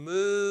 he's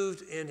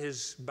moved in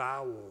his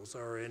bowels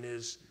or in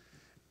his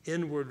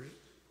inward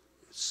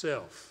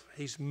self.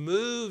 He's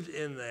moved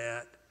in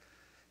that,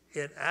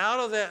 and out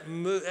of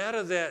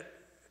that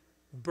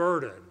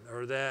burden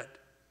or that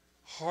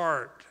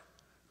heart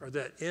or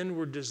that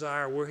inward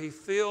desire where he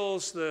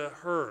feels the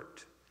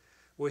hurt,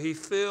 where he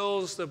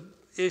feels the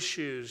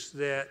issues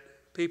that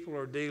people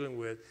are dealing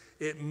with,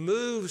 it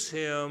moves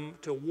him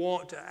to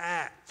want to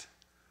act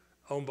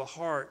on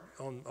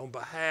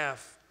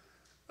behalf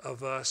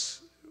of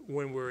us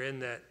when we're in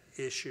that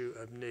issue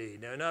of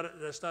need. Now,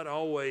 that's not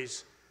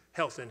always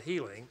health and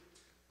healing,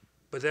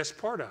 but that's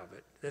part of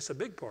it. That's a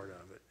big part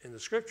of it. In the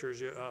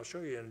scriptures, I'll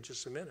show you in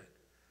just a minute,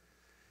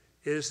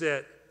 is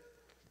that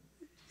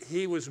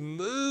he was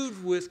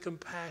moved with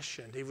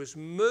compassion. He was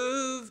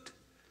moved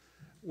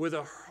with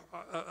a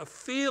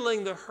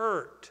feeling the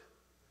hurt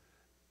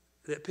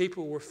that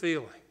people were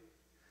feeling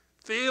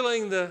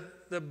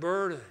the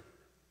burden.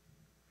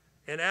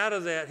 And out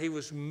of that, he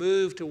was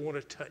moved to want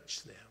to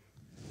touch them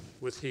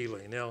with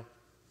healing. Now,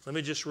 let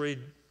me just read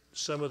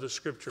some of the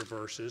scripture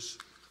verses.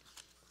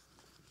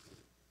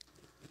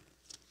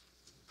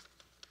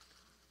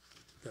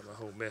 Got my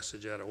whole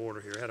message out of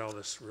order here. I had all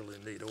this really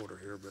neat order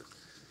here, but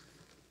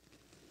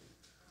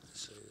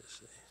let's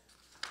see.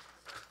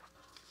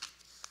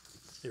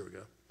 Here we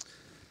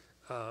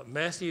go.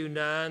 Matthew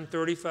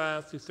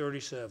 9:35 through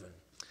 37.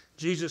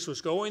 Jesus was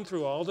going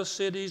through all the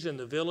cities and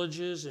the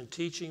villages and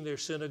teaching their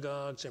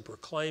synagogues and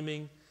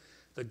proclaiming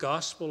the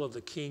gospel of the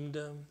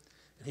kingdom.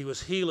 And he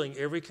was healing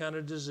every kind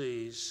of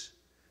disease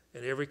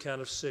and every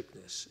kind of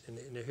sickness. And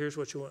here's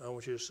what I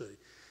want you to see.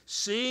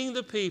 Seeing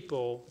the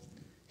people,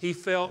 he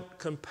felt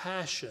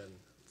compassion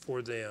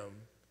for them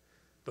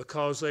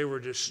because they were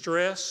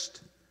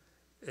distressed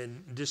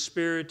and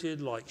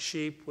dispirited like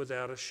sheep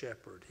without a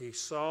shepherd. He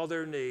saw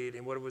their need,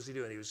 and what was he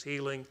doing? He was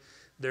healing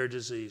their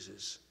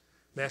diseases.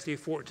 Matthew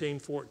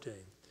 14:14.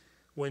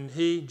 When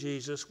he,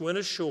 Jesus, went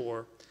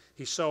ashore,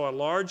 he saw a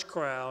large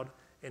crowd,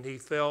 and he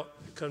felt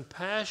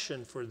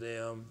compassion for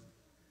them,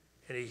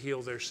 and he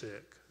healed their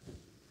sick.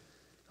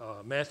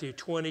 Matthew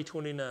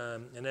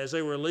 20:29. And as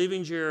they were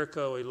leaving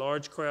Jericho, a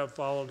large crowd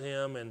followed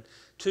him, and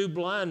two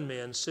blind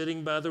men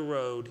sitting by the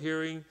road,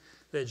 hearing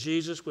that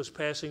Jesus was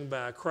passing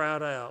by,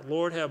 cried out,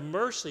 "Lord, have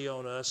mercy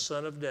on us,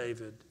 Son of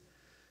David."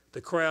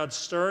 The crowd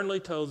sternly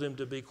told them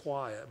to be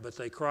quiet, but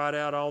they cried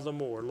out all the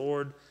more,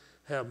 "Lord,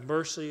 have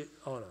mercy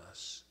on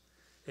us."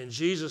 And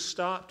Jesus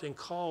stopped and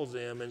called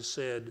them and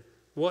said,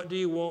 "What do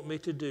you want me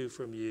to do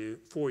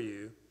for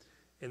you?"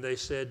 And they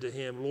said to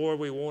him, "Lord,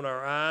 we want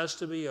our eyes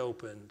to be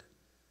opened."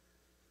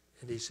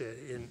 And he said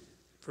in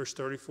verse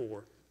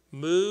 34,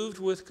 moved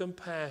with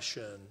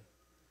compassion,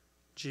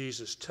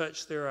 Jesus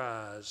touched their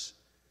eyes,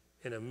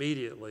 and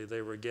immediately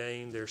they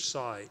regained their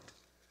sight,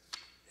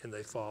 and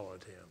they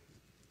followed him.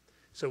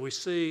 So we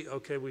see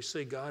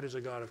God is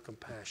a God of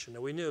compassion.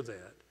 Now we knew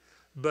that.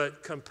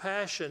 But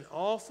compassion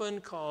often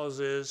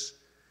causes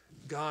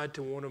God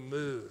to want to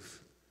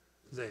move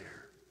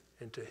there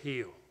and to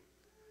heal.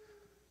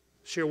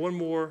 Share one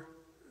more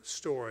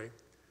story.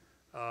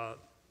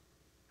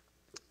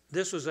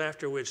 This was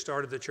after we had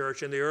started the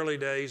church. In the early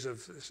days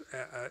of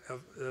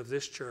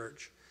this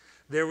church,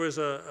 there was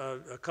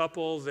a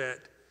couple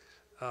that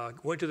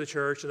went to the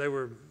church, and they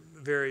were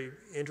very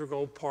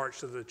integral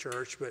parts of the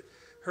church. But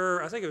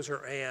I think it was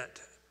her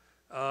aunt,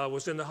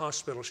 was in the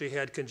hospital. She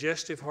had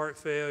congestive heart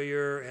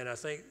failure, and I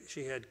think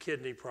she had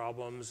kidney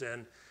problems.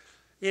 And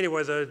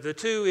anyway, the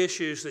two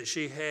issues that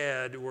she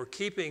had were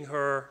keeping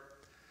her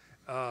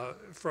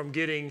from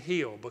getting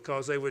healed,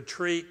 because they would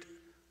treat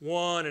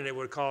one and it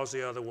would cause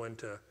the other one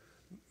to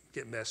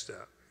get messed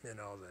up and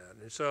all that.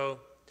 And so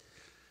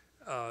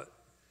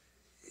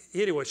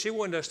anyway, she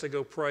wanted us to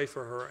go pray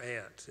for her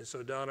aunt. And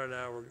so Donna and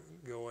I were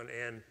going,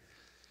 and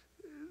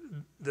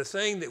the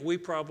thing that we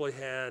probably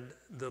had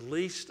the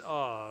least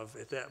of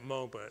at that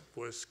moment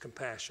was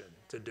compassion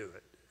to do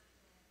it.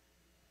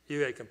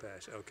 You had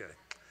compassion, okay.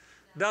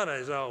 Donna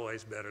is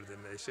always better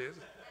than me.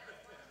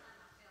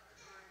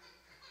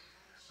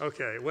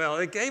 Okay, well,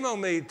 it came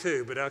on me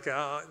too, but okay,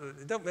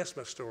 don't mess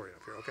my story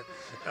up here, okay?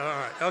 All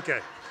right, okay.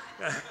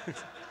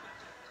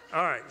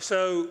 All right,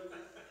 so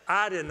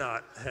I did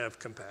not have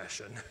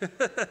compassion.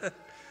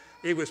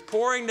 It was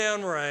pouring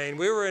down rain.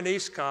 We were in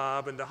East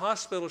Cobb, and the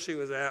hospital she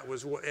was at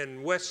was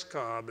in West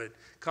Cobb, at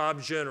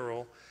Cobb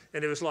General,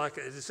 and it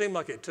seemed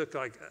like it took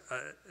like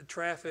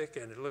traffic,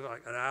 and it looked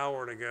like an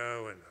hour to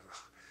go, and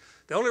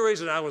the only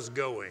reason I was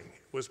going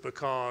was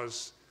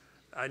because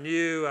I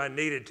knew I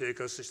needed to,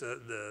 because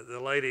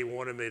the lady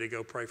wanted me to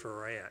go pray for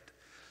her aunt.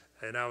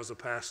 And I was a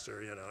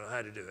pastor, I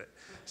had to do it.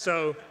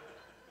 So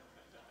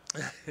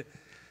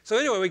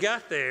anyway, we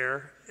got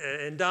there,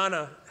 and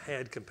Donna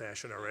had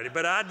compassion already,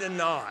 but I did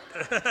not.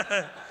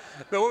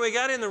 But when we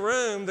got in the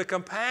room, the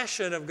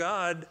compassion of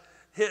God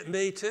hit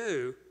me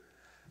too.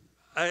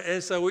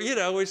 And so, we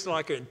was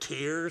like in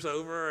tears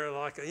over,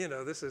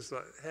 this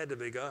had to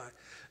be God.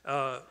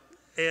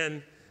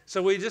 And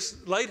so we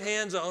just laid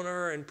hands on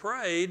her and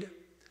prayed,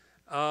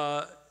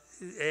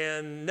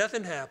 and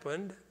nothing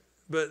happened.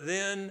 But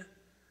then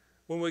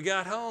when we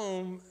got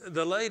home,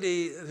 the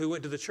lady who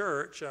went to the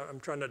church,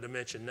 I'm trying not to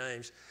mention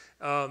names,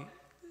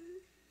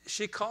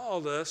 she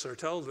called us or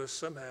told us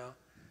somehow.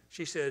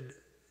 She said,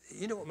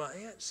 you know what my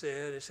aunt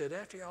said? It said,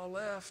 after y'all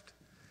left,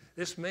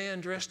 this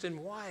man dressed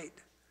in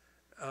white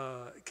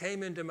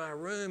came into my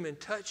room and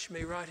touched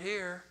me right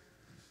here,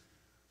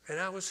 and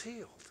I was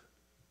healed.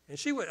 And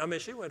she went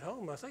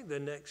home, I think the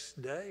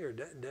next day or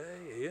that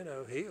day,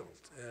 healed.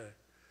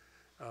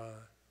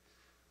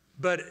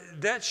 But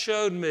that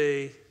showed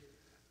me,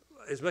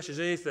 as much as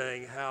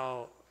anything,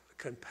 how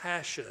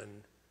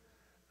compassion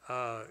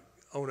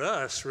on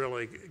us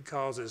really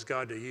causes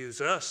God to use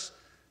us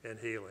in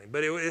healing.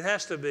 But it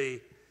has to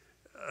be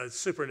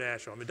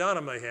supernatural. I mean,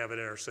 Donna may have it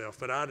in herself,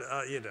 but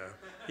you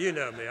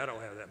know me, I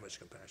don't have that much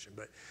compassion.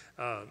 But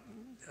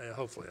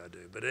hopefully I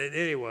do. But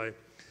anyway,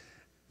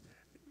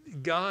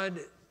 God,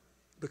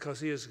 because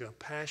He is a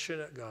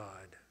compassionate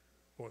God,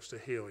 wants to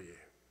heal you.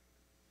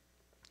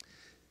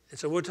 And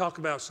so we'll talk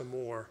about some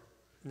more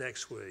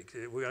next week.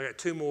 I got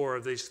two more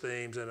of these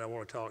themes, and I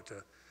want to talk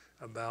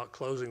about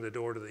closing the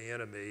door to the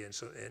enemy, and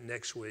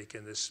next week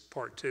in this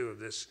part 2 of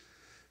this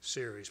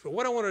series. But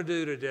what I want to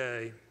do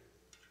today,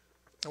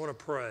 I want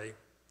to pray.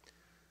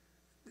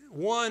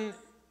 One,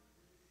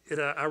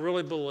 I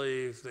really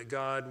believe that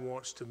God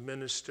wants to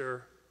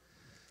minister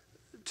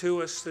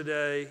to us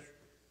today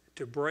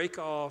to break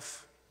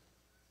off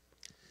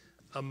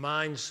a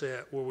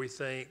mindset where we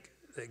think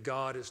that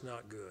God is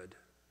not good.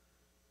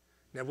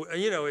 Now,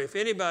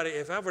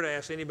 if I were to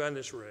ask anybody in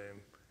this room,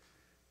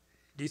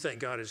 do you think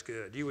God is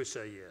good? You would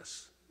say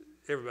yes.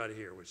 Everybody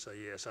here would say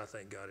yes, I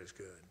think God is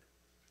good.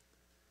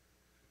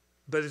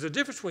 But there's a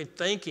difference between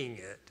thinking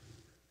it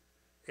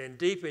and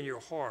deep in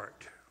your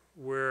heart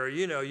where,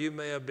 you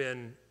may have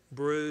been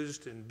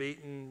bruised and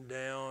beaten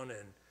down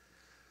and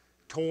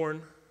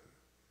torn.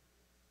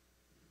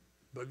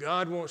 But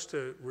God wants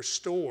to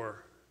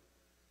restore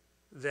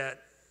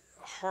that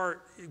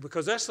heart,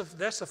 because that's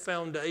the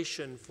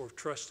foundation for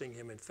trusting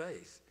Him in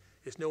faith.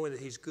 It's knowing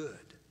that He's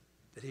good,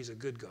 that He's a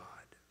good God.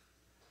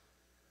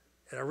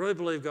 And I really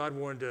believe God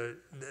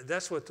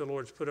that's what the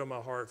Lord's put on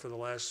my heart for the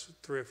last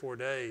 3 or 4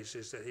 days,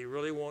 is that He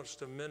really wants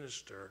to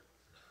minister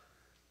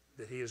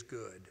that He is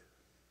good.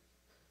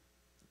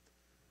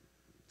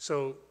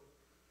 So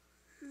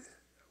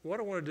what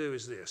I want to do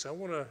is this. I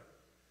want to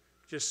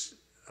just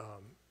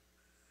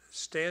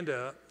stand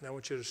up. And I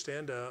want you to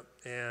stand up,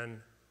 and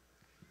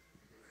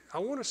I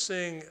want to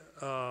sing,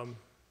 but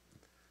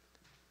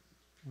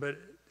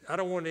I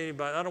don't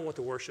want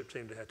the worship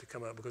team to have to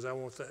come up, because I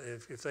want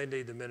if they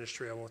need the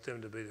ministry, I want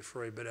them to be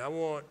free. But I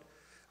want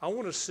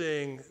to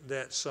sing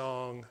that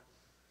song,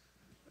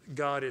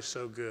 God is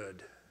So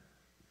Good.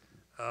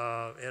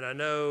 And I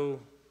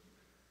know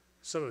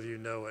some of you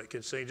know it,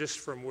 can sing just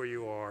from where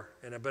you are.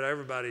 But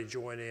everybody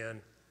join in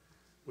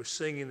with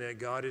singing that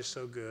God is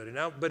so good.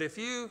 But if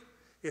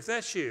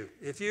that's you,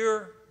 if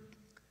you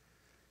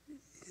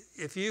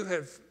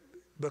have,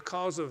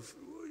 because of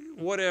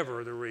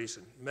whatever the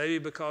reason, maybe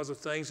because of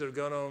things that have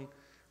gone on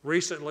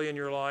recently in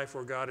your life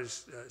where God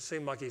has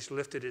seemed like He's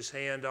lifted His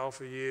hand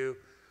off of you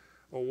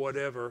or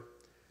whatever,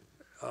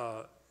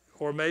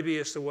 or maybe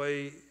it's the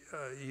way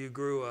you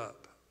grew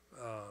up,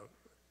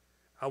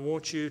 I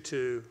want you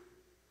to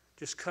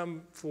just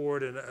come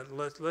forward and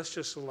let's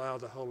just allow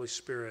the Holy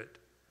Spirit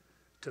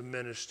to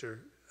minister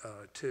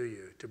to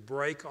you, to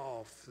break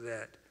off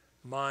that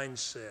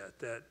mindset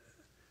that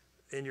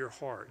in your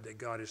heart that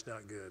God is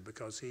not good,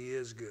 because he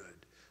is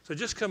good. So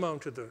just come on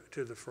to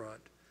the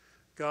front.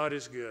 God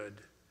is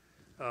good.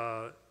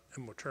 I'm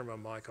going to turn my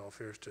mic off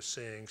here to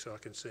sing so I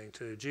can sing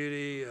too.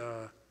 Judy,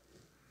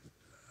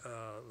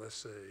 let's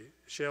see.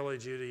 Shelley,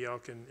 Judy,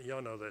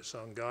 y'all know that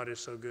song, God is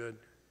so good.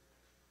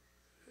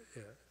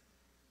 Yeah.